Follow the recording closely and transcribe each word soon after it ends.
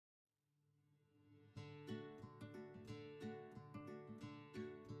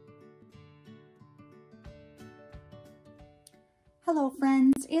Hello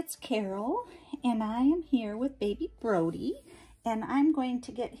friends, it's Carol and I am here with baby Brody and I'm going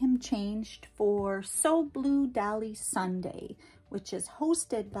to get him changed for So Blue Dolly Sunday, which is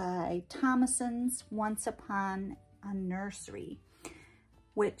hosted by Thomason's Once Upon a Nursery,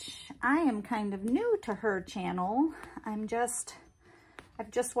 which I am kind of new to her channel. I've just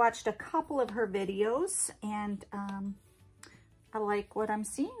watched a couple of her videos and I like what I'm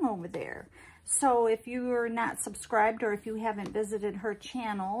seeing over there. So if you are not subscribed or if you haven't visited her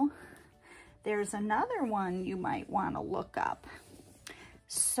channel, there's another one you might want to look up.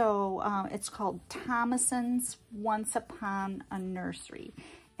 So it's called Thomason's Once Upon a Nursery.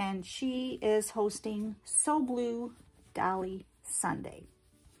 And she is hosting So Blue Dolly Sunday.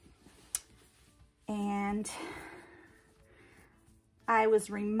 And I was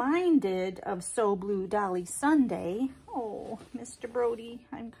reminded of So Blue Dolly Sunday. Oh, Mr. Brody,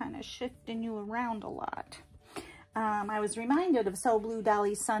 I'm kind of shifting you around a lot. I was reminded of So Blue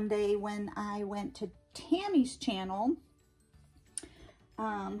Dolly Sunday when I went to Tammy's channel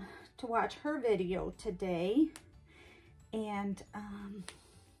to watch her video today. And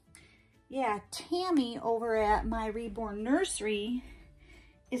yeah, Tammy over at My Reborn Nursery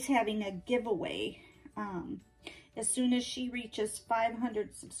is having a giveaway. As soon as she reaches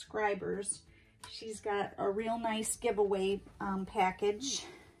 500 subscribers, she's got a real nice giveaway package.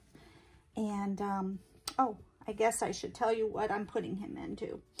 And, oh, I guess I should tell you what I'm putting him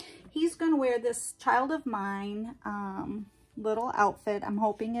into. He's going to wear this Child of Mine little outfit. I'm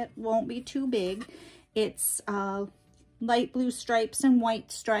hoping it won't be too big. It's light blue stripes and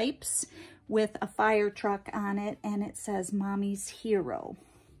white stripes with a fire truck on it, and it says Mommy's Hero.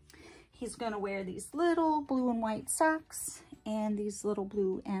 He's going to wear these little blue and white socks and these little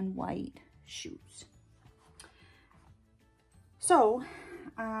blue and white shoes. So,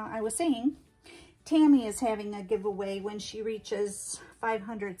 I was saying, Tammy is having a giveaway when she reaches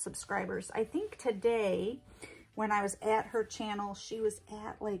 500 subscribers. I think today, when I was at her channel, she was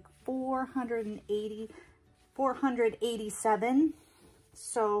at like 487.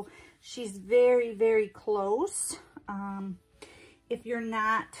 So, she's very, very close. If you're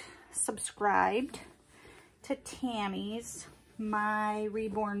not subscribed to Tammy's My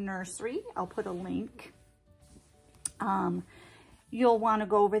Reborn Nursery, I'll put a link. You'll want to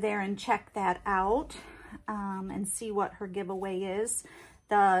go over there and check that out and see what her giveaway is.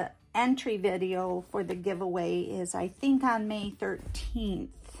 The entry video for the giveaway is, I think, on May 13th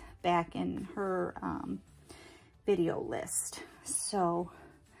back in her video list. So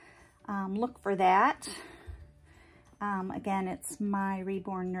look for that. Again, it's My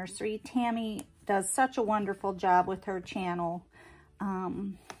Reborn Nursery. Tammy does such a wonderful job with her channel.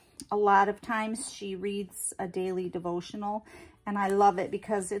 A lot of times she reads a daily devotional, and I love it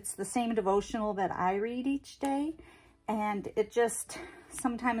because it's the same devotional that I read each day. And it just,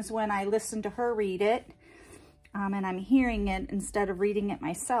 sometimes when I listen to her read it, and I'm hearing it instead of reading it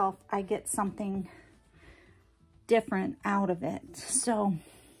myself, I get something different out of it. So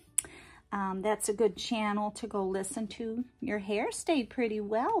that's a good channel to go listen to. Your hair stayed pretty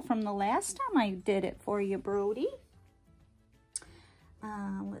well from the last time I did it for you, Brody.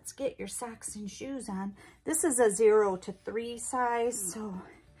 Let's get your socks and shoes on. This is a 0 to 3 size, so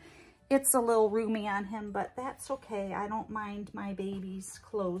it's a little roomy on him, but that's okay. I don't mind my baby's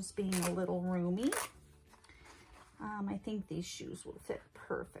clothes being a little roomy. I think these shoes will fit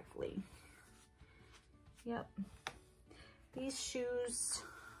perfectly. Yep. These shoes,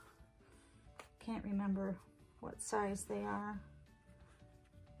 can't remember what size they are.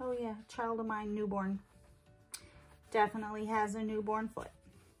 Oh yeah, Child of Mine newborn. Definitely has a newborn foot.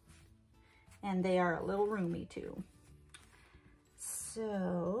 And they are a little roomy too.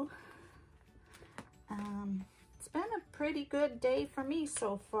 So, it's been a pretty good day for me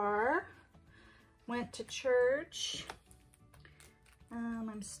so far. Went to church.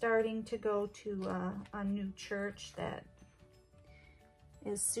 I'm starting to go to a new church that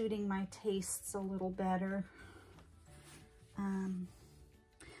is suiting my tastes a little better.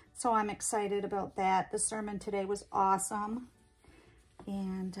 So I'm excited about that. The sermon today was awesome.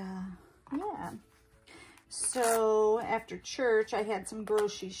 And yeah. So after church, I had some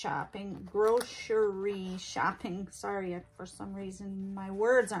grocery shopping. Sorry, for some reason my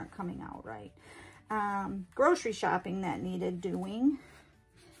words aren't coming out right. Grocery shopping that needed doing.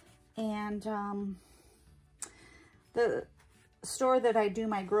 And the store that I do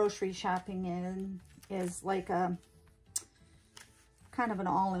my grocery shopping in is like a kind of an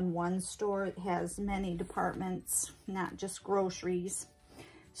all-in-one store. It has many departments, not just groceries.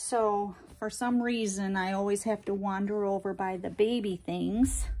 So for some reason, I always have to wander over by the baby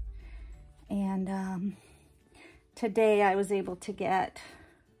things. And today I was able to get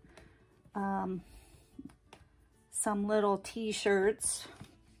some little t-shirts,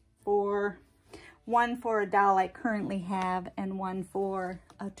 for one for a doll I currently have and one for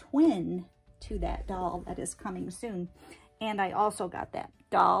a twin to that doll that is coming soon. And I also got that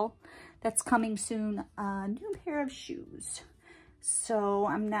doll that's coming soon a new pair of shoes. So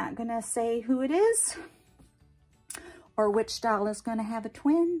I'm not gonna say who it is or which doll is gonna have a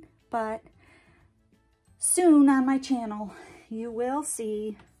twin, but soon on my channel you will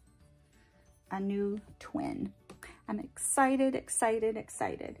see a new twin. I'm excited, excited,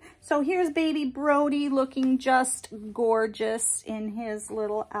 excited. So here's baby Brody looking just gorgeous in his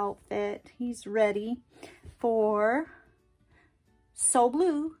little outfit. He's ready for So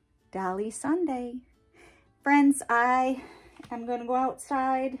Blue Dolly Sunday. Friends, I am going to go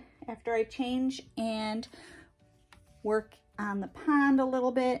outside after I change and work on the pond a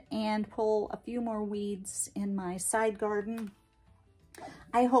little bit and pull a few more weeds in my side garden.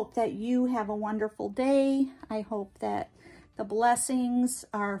 I hope that you have a wonderful day. I hope that the blessings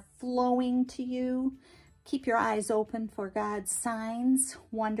are flowing to you. Keep your eyes open for God's signs,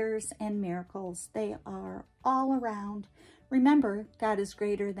 wonders, and miracles. They are all around. Remember, God is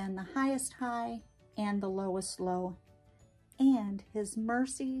greater than the highest high and the lowest low. And his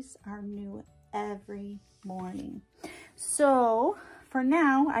mercies are new every morning. So for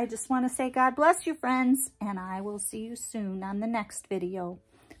now, I just want to say God bless you, friends, and I will see you soon on the next video.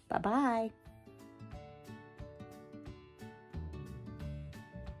 Bye-bye.